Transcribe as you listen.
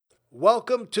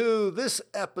Welcome to this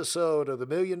episode of the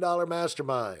Million Dollar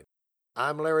Mastermind.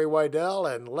 I'm Larry Weidel,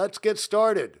 and let's get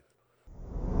started.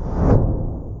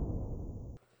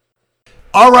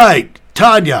 All right,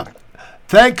 Tonia,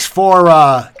 thanks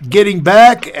for getting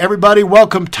back. Everybody,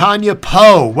 welcome Tonia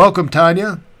Poe. Welcome,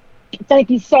 Tonia. Thank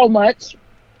you so much.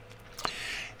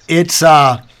 It's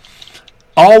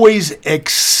always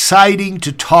exciting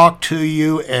to talk to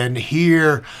you and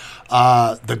hear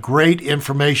the great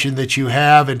information that you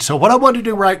have. And so what I want to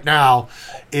do right now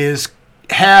is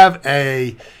have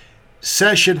a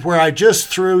session where I just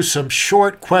threw some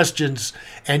short questions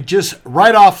and just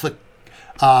right off the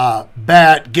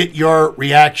bat get your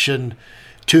reaction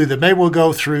to them. Maybe we'll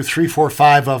go through 3, 4,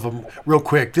 5 of them real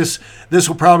quick. This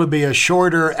will probably be a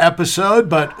shorter episode,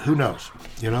 but who knows,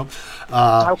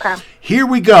 Okay. Here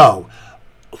we go.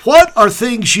 What are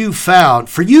things you found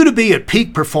for you to be at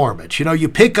peak performance? You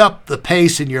pick up the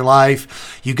pace in your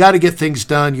life. You got to get things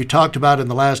done. You talked about in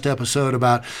the last episode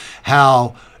about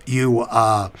how you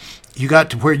got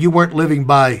to where you weren't living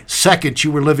by seconds,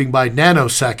 you were living by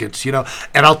nanoseconds,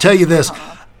 And I'll tell you this,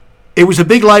 it was a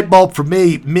big light bulb for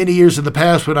me many years in the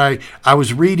past when I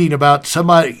was reading about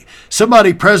somebody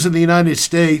president of the United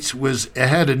States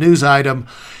had a news item,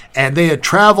 and they had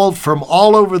traveled from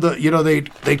all over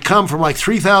they'd come from like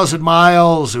 3,000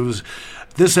 miles. It was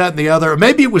this, that, and the other.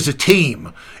 Maybe it was a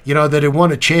team, that had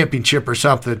won a championship or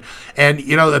something. And,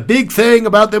 the big thing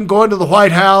about them going to the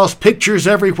White House, pictures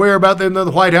everywhere about them in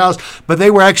the White House, but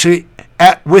they were actually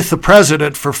with the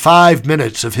president for 5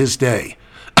 minutes of his day.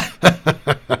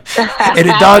 And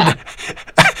it dawned,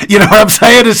 you know what I'm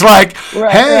saying? It's like, hey,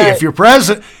 right. If you're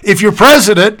president,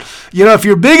 if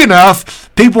you're big enough,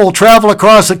 people will travel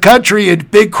across the country in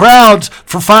big crowds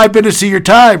for 5 minutes of your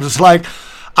time. It's like,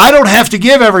 I don't have to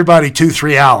give everybody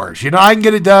 2-3 hours. I can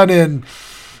get it done in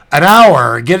an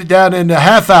hour, get it done in a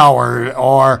half hour,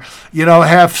 or,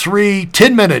 have 3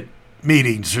 10-minute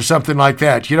meetings or something like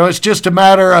that. It's just a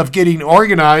matter of getting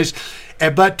organized.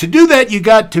 But to do that, you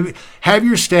got to have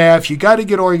your staff, you got to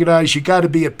get organized, you got to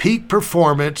be at peak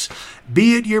performance,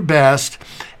 be at your best.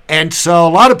 And so a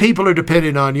lot of people are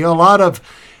depending on you. A lot of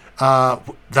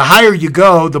the higher you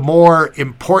go, the more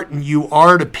important you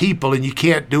are to people, and you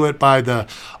can't do it by the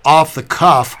off the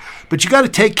cuff. But you got to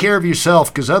take care of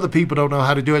yourself because other people don't know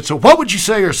how to do it. So what would you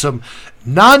say are some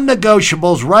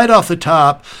non-negotiables right off the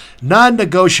top,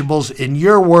 non-negotiables in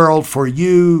your world for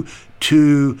you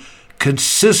to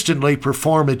consistently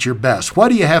perform at your best? What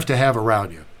do you have to have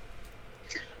around you?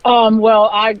 Well,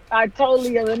 I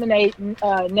totally eliminate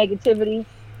negativity,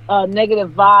 negative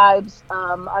vibes.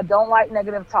 I don't like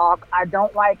negative talk. I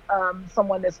don't like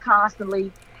someone that's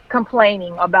constantly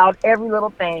complaining about every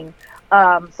little thing.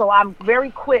 So I'm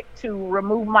very quick to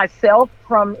remove myself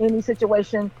from any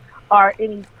situation or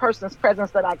any person's presence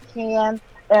that I can.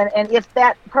 And if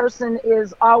that person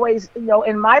is always,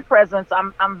 in my presence,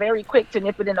 I'm very quick to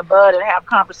nip it in the bud and have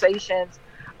conversations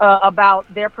about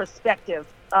their perspective,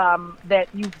 that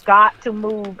you've got to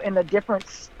move in a different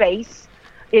space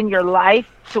in your life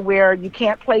to where you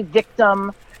can't play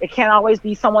victim. It can't always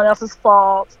be someone else's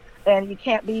fault, and you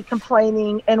can't be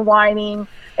complaining and whining.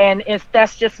 And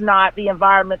that's just not the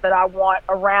environment that I want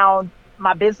around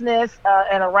my business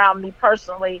and around me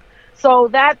personally. So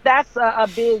that's a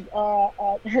big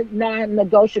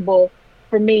non-negotiable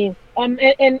for me.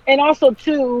 And also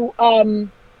too,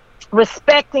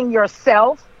 respecting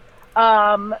yourself.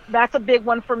 That's a big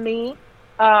one for me.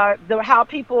 How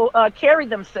people carry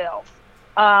themselves.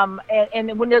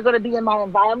 And when they're going to be in my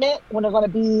environment, when they're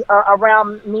going to be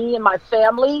around me and my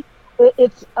family,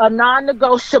 it's a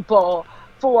non-negotiable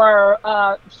for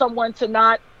someone to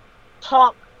not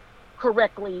talk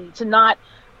correctly, to not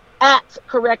act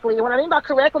correctly. And what I mean by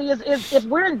correctly is if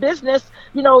we're in business,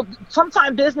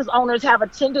 sometimes business owners have a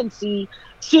tendency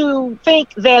to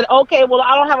think that, okay, well,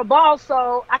 I don't have a boss,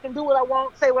 so I can do what I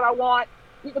want, say what I want.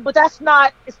 But that's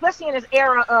not, especially in this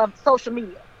era of social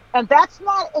media. And that's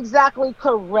not exactly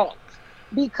correct.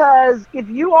 Because if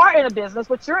you are in a business,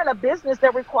 but you're in a business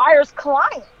that requires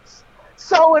clients.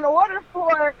 So in order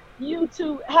for you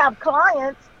to have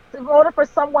clients, in order for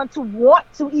someone to want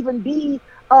to even be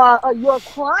your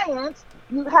clients,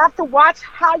 you have to watch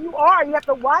how you are. You have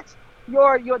to watch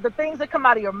the things that come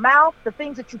out of your mouth, the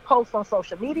things that you post on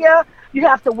social media. You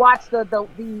have to watch the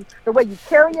way you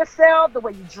carry yourself, the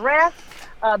way you dress,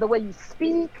 the way you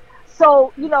speak.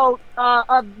 So these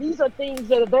are things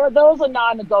those are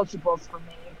non-negotiables for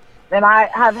me. And I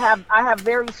have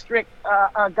very strict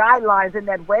guidelines in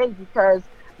that way because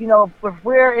if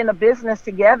we're in a business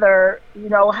together,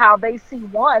 how they see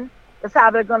one is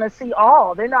how they're going to see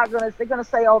all. They're going to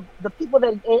say, oh, the people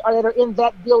that are in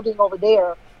that building over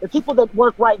there The people that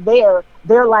work right there,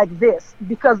 they're like this,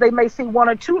 because they may see one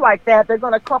or two like that. They're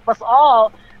going to clump us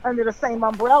all under the same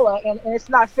umbrella. And it's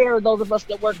not fair to those of us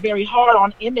that work very hard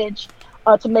on image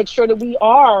to make sure that we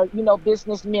are,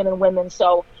 businessmen and women.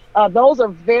 So those are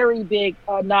very big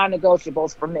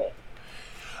non-negotiables for me.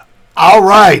 All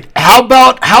right.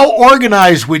 How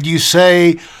organized would you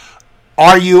say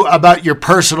are you about your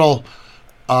personal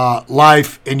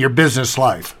life and your business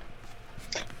life?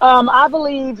 I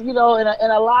believe, in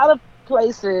a lot of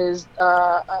places,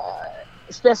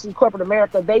 especially corporate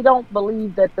America, they don't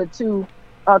believe that the two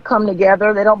come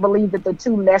together. They don't believe that the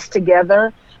two mesh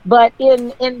together. But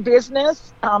in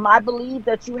business, I believe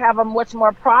that you have a much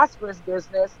more prosperous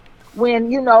business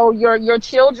when, your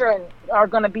children are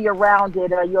going to be around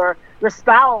it, or your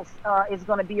spouse is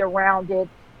going to be around it.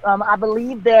 I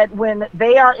believe that when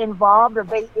they are involved, or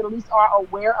they at least are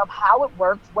aware of how it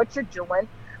works, what you're doing,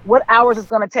 what hours it's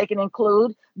going to take and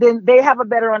include, then they have a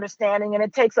better understanding, and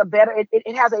it takes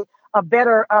it has a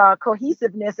better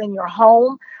cohesiveness in your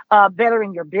home, better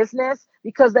in your business,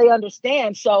 because they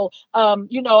understand. So,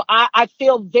 I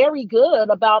feel very good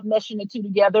about meshing the two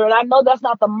together. And I know that's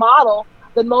not the model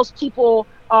that most people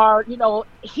are,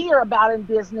 hear about in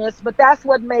business, but that's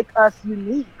what makes us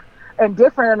unique and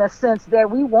different, in a sense that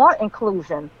we want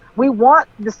inclusion. We want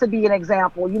this to be an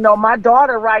example. My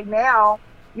daughter right now,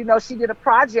 she did a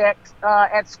project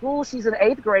at school. She's an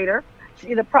 8th grader. She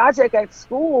did a project at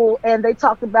school, and they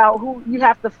talked about who you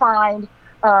have to find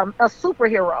a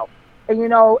superhero.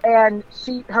 And,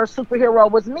 her superhero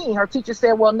was me. Her teacher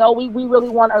said, well, no, we really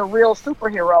want a real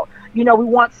superhero. We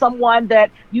want someone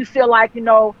that you feel like,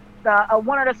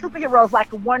 one of the superheroes,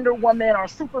 like a Wonder Woman or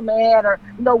Superman, or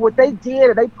what they did,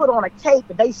 or they put on a cape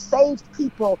and they saved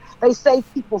people. They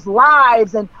saved people's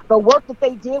lives, and the work that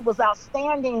they did was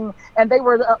outstanding, and they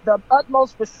were the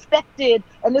utmost respected,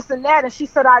 and this and that. And she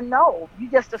said, I know, you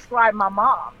just described my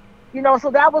mom.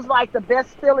 So that was like the best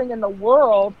feeling in the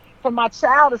world for my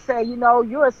child to say,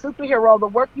 you're a superhero. The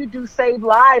work you do saved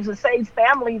lives and saves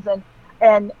families,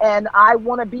 and I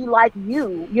want to be like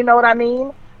you. You know what I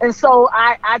mean? And so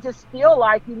I just feel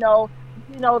like,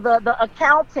 the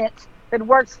accountant that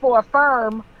works for a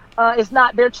firm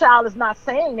their child is not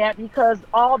saying that, because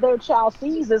all their child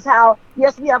sees is how,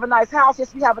 yes, we have a nice house,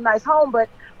 yes, we have a nice home, but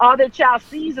all their child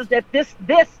sees is that this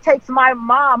takes my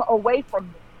mom away from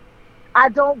me. I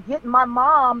don't get my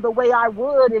mom the way I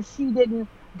would if she didn't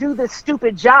do this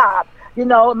stupid job.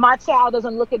 My child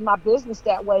doesn't look at my business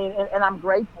that way, and I'm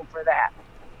grateful for that.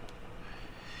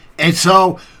 And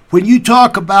so when you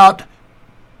talk about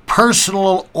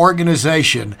personal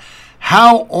organization,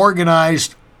 how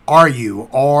organized are you,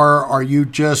 or are you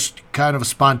just kind of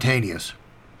spontaneous?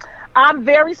 I'm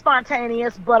very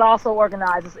spontaneous, but also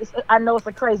organized. I know it's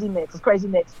a crazy mix.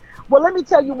 Well, let me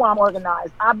tell you why I'm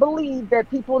organized. I believe that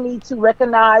people need to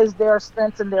recognize their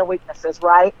strengths and their weaknesses,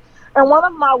 right? And one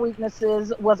of my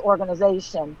weaknesses was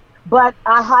organization. But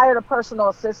I hired a personal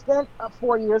assistant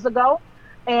 4 years ago,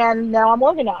 and now I'm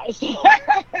organized.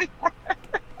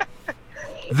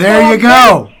 There you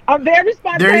go. I'm very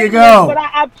spontaneous, there you go. But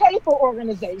I pay for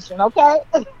organization, okay?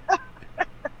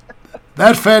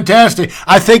 That's fantastic.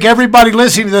 I think everybody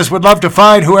listening to this would love to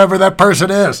find whoever that person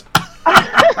is.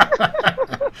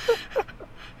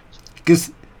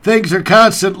 Because things are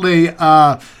constantly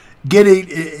getting,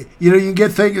 you can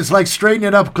get things, it's like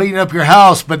straightening up, cleaning up your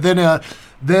house, but then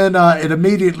it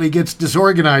immediately gets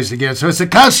disorganized again. So it's a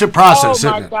constant process,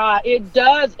 isn't it? Oh, my God. It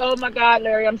does. Oh, my God,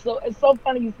 Larry. It's so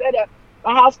funny you said that.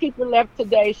 My housekeeper left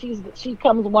today. She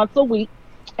comes once a week,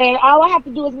 and all I have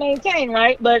to do is maintain,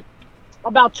 right? But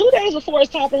about 2 days before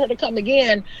it's time for her to come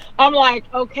again, I'm like,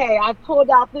 okay, I pulled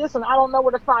out this, and I don't know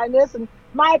where to find this. And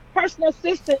my personal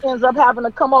assistant ends up having to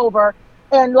come over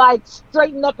and like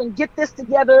straighten up and get this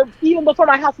together even before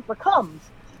my housekeeper comes.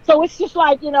 So it's just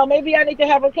like, maybe I need to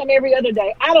have her come every other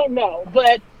day. I don't know.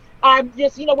 But I'm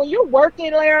just, when you're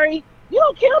working, Larry, you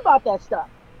don't care about that stuff.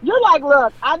 You're like,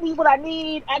 look, I need what I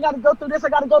need. I got to go through this. I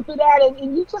got to go through that.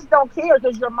 And you just don't care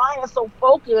because your mind is so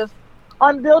focused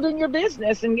on building your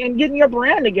business and getting your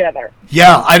brand together.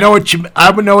 Yeah, I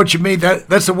would know what you mean.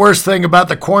 That's the worst thing about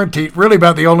the quarantine, really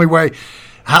about the only way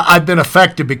I've been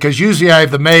affected, because usually I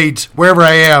have the maids, wherever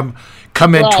I am,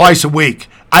 come in twice a week.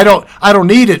 I don't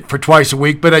need it for twice a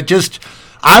week, but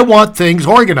I want things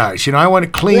organized. I want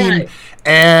it clean, right.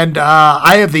 And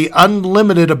I have the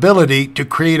unlimited ability to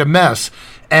create a mess.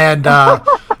 And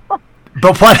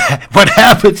but what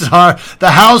happens are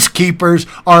the housekeepers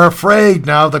are afraid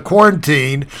now of the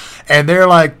quarantine, and they're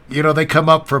like, they come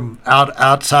up from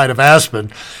outside of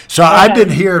Aspen. So okay. I've been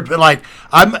here, like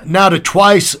I'm now to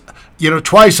twice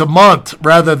a month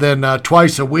rather than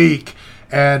twice a week.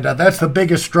 And that's the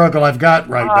biggest struggle I've got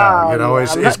right now,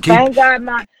 is keep.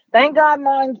 Thank God,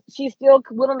 mine. She's still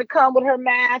willing to come with her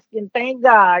mask, and thank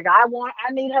God. I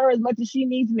need her as much as she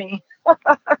needs me.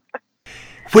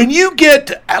 When you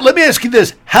get, let me ask you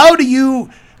this: how do you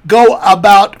go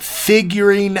about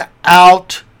figuring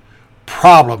out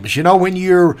problems? When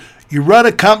you run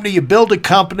a company, you build a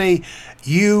company,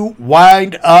 you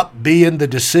wind up being the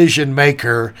decision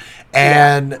maker,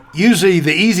 and usually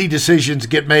the easy decisions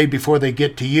get made before they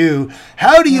get to you.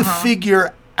 How do you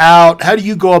how do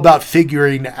you go about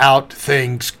figuring out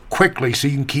things quickly so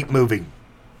you can keep moving?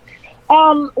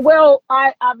 Well,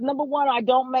 I number one, I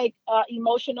don't make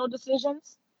emotional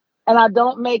decisions, and I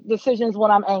don't make decisions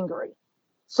when I'm angry.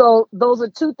 So those are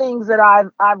two things that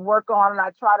I've worked on, and I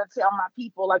try to tell my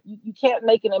people, like, you can't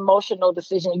make an emotional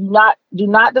decision. Do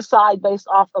not decide based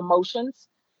off emotions.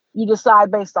 You decide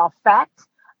based off facts,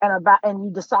 and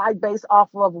you decide based off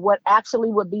of what actually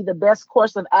would be the best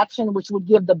course of action, which would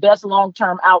give the best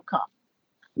long-term outcome.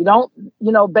 You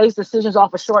don't, base decisions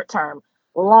off a short-term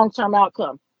or long-term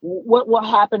outcome. What will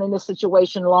happen in this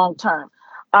situation long-term?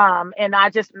 And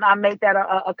I make that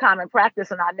a common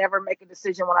practice, and I never make a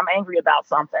decision when I'm angry about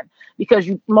something, because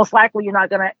you're not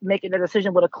going to make a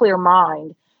decision with a clear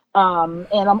mind. And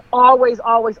I'm always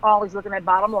looking at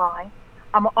bottom line.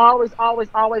 I'm always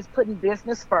putting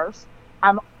business first.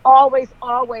 I'm always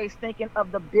thinking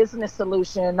of the business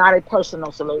solution, not a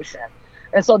personal solution.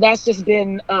 And so that's just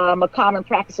been a common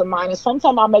practice of mine. And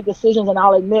sometimes I'll make decisions, and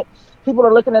I'll admit people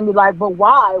are looking at me like, but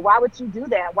why? Why would you do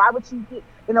that? Why would you do?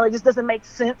 It just doesn't make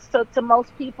sense to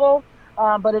most people.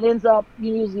 But it ends up,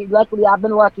 luckily, I've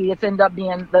been lucky. It's ended up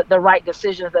being the right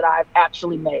decisions that I've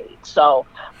actually made. So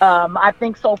I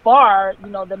think so far,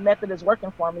 the method is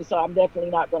working for me. So I'm definitely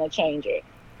not going to change it.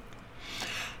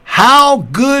 How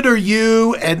good are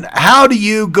you, and how do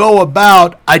you go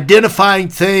about identifying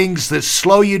things that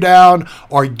slow you down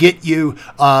or get you,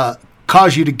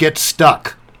 cause you to get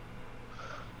stuck?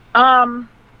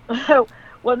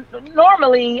 Well,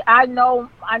 normally I know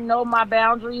my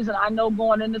boundaries, and I know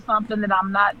going into something that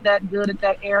I'm not that good at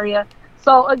that area.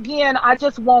 So again, I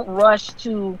just won't rush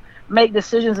to make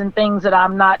decisions in things that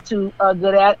I'm not too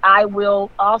good at. I will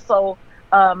also,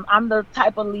 I'm the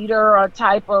type of leader or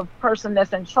type of person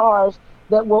that's in charge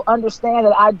that will understand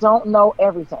that I don't know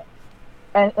everything.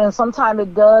 And sometimes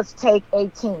it does take a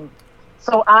team.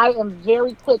 So I am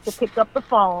very quick to pick up the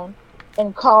phone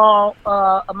and call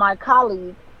my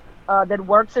colleague that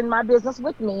works in my business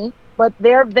with me, but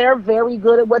they're very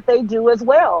good at what they do as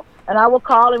well. And I will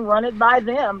call and run it by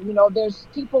them. There's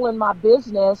people in my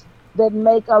business that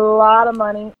make a lot of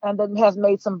money and that has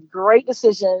made some great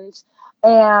decisions,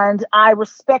 and I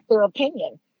respect their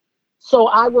opinion. So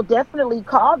I will definitely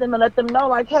call them and let them know,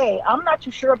 like, hey, I'm not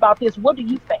too sure about this. What do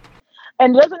you think?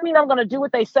 And it doesn't mean I'm going to do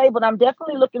what they say, but I'm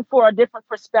definitely looking for a different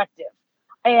perspective.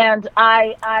 And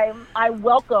I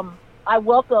welcome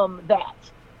that.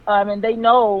 And they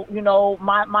know,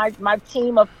 my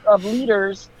team of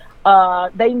leaders,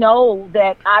 they know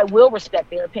that I will respect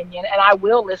their opinion, and I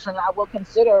will listen. I will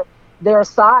consider their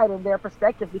side and their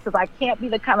perspective, because I can't be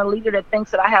the kind of leader that thinks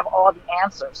that I have all the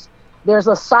answers. There's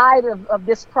a side of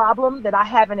this problem that I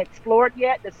haven't explored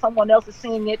yet, that someone else is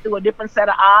seeing it through a different set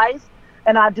of eyes.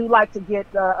 And I do like to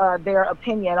get their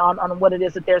opinion on what it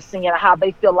is that they're seeing and how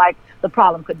they feel like the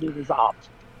problem could be resolved.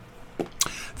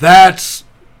 That's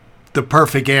the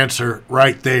perfect answer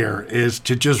right there, is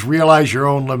to just realize your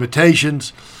own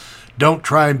limitations. Don't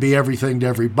try and be everything to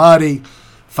everybody.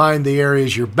 Find the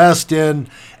areas you're best in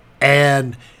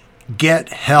and get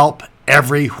help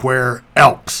everywhere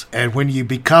else. And when you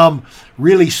become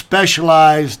really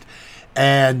specialized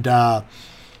and a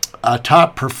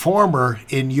top performer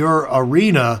in your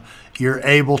arena, you're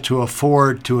able to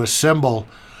afford to assemble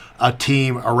a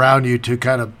team around you to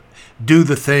kind of do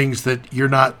the things that you're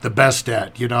not the best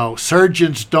at.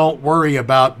 Surgeons don't worry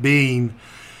about being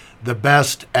the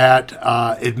best at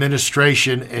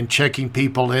administration and checking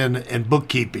people in and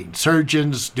bookkeeping.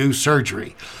 Surgeons do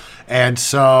surgery. And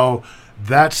so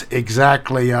that's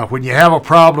exactly when you have a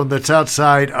problem that's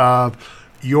outside of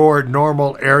your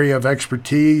normal area of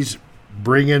expertise,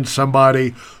 bring in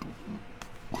somebody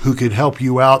who can help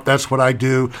you out. That's what I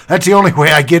do. That's the only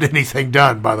way I get anything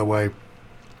done, by the way.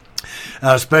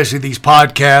 Especially these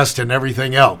podcasts and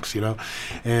everything else,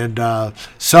 And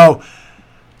so,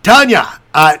 Tonia,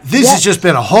 this has just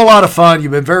been a whole lot of fun.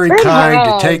 You've been very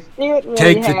kind to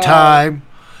take the time.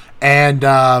 And,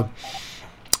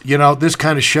 this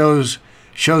kind of shows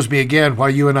me again why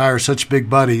you and I are such big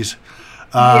buddies.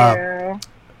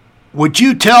 Would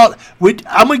you I'm going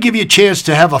to give you a chance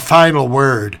to have a final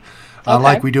word,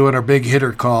 like we do in our big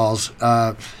hitter calls.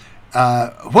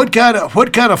 What kind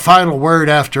of final word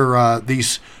after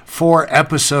these 4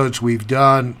 episodes we've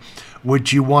done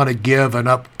would you want to give an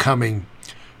upcoming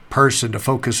person to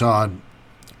focus on?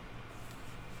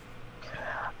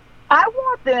 I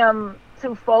want them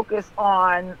to focus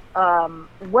on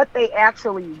what they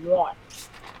actually want.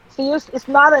 See, it's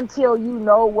not until you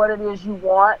know what it is you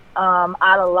want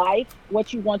out of life,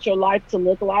 what you want your life to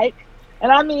look like.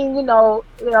 And I mean,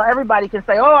 everybody can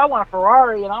say, "Oh, I want a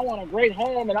Ferrari and I want a great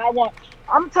home and I want."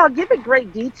 I'm talking, give it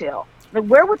great detail. Like,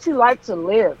 where would you like to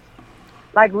live?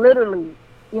 Like literally,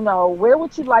 where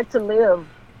would you like to live?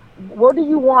 What do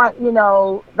you want?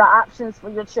 The options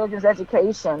for your children's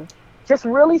education. Just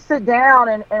really sit down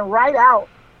and write out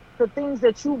the things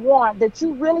that you want, that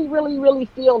you really, really, really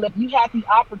feel if you had the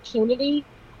opportunity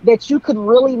that you could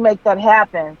really make that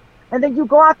happen. And then you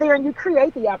go out there and you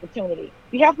create the opportunity.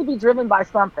 You have to be driven by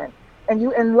something. And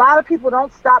a lot of people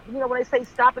don't stop, when they say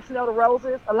stop and smell the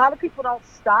roses, a lot of people don't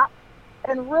stop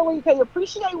and really, okay,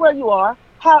 appreciate where you are.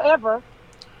 However,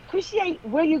 appreciate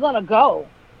where you're going to go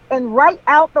and write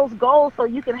out those goals so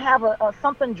you can have a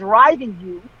something driving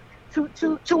you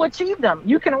to achieve them.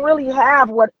 You can really have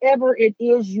whatever it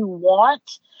is you want,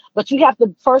 but you have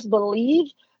to first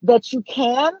believe that you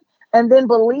can, and then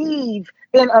believe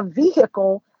in a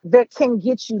vehicle that can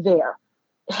get you there.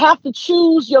 Have to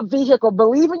choose your vehicle,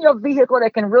 believe in your vehicle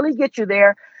that can really get you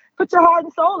there. Put your heart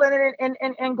and soul in it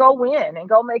and go win and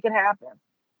go make it happen.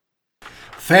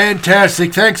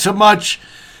 Fantastic. Thanks so much,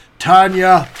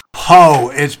 Tonia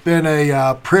Poe. It's been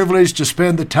a privilege to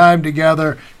spend the time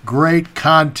together. Great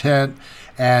content.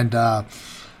 And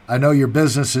I know your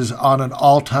business is on an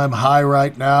all-time high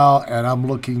right now, and I'm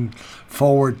looking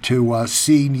forward to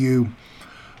seeing you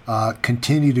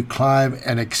continue to climb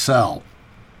and excel.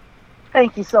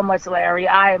 Thank you so much, Larry.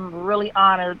 I am really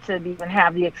honored to even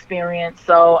have the experience.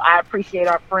 So I appreciate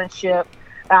our friendship.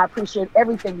 I appreciate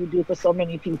everything you do for so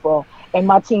many people. And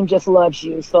my team just loves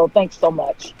you. So thanks so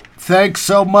much. Thanks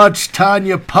so much,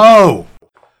 Tonia Poe.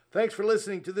 Thanks for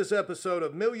listening to this episode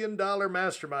of $1 Million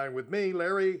Mastermind with me,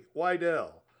 Larry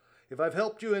Weidel. If I've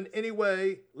helped you in any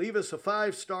way, leave us a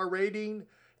 5-star rating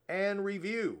and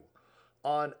review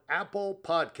on Apple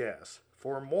Podcasts.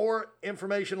 For more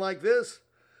information like this,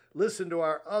 listen to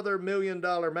our other $1 Million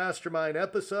Mastermind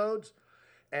episodes,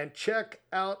 and check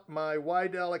out my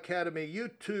Weidel Academy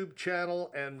YouTube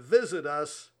channel and visit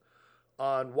us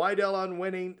on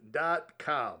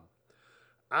WeidelOnWinning.com.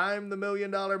 I'm the $1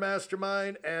 Million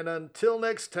Mastermind, and until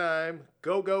next time,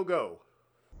 go, go, go.